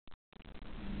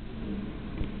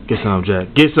Get some,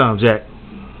 Jack. Get some, Jack.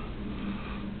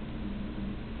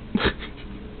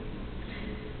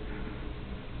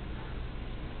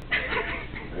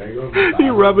 He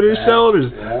rubbing his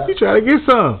shoulders. Yeah. He trying to get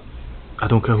some. I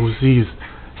don't care who sees.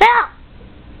 Help!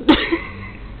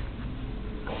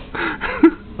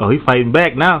 Oh, he fighting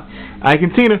back now. Ike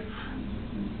and Tina.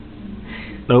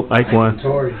 Nope, Ike won.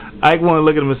 Ike won.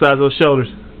 Look at him massage those shoulders.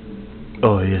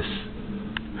 Oh yes.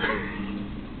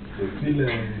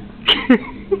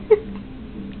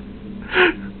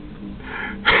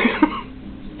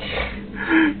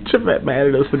 Trevette mad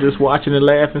at us for just watching and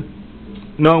laughing.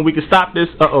 Knowing we can stop this.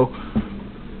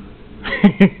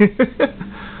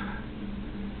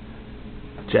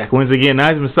 Jack wins again.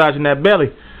 Now he's massaging that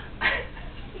belly.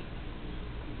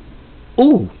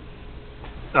 Ooh.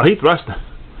 Oh, he thrust her.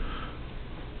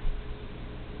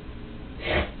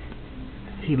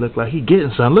 He looked like he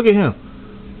getting something. Look at him.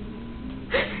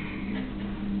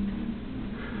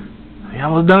 He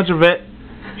almost done, Trevette.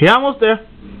 He almost there.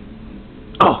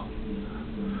 Oh.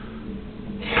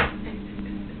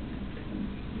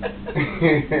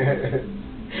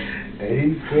 Hey,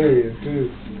 he's serious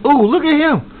too. Ooh, look at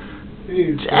him.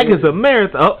 Jack is a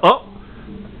marathon.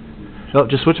 Oh,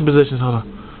 just switching positions. Hold on.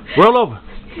 Roll over.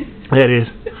 There it is.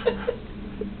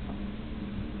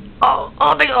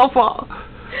 Oh, they gonna fall.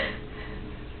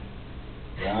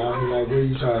 I'm like, where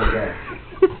you trying to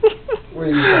go? Where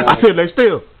you trying I said, lay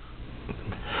still.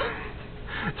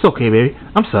 It's okay, baby.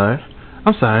 I'm sorry.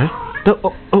 I'm sorry.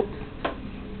 Oh.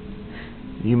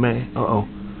 You may.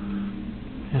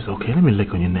 It's okay. Let me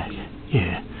lick on your neck.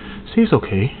 Yeah. See, it's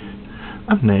okay.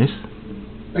 I'm nice.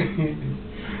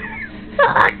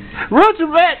 Run,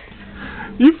 Trevette.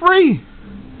 You free.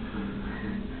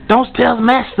 Don't tell the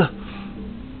master.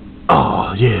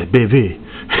 Oh, yeah, baby.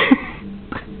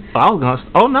 I was gonna.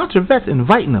 Oh, now Trevette's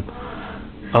inviting them.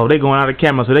 Oh, they going out of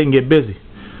camera so they can get busy.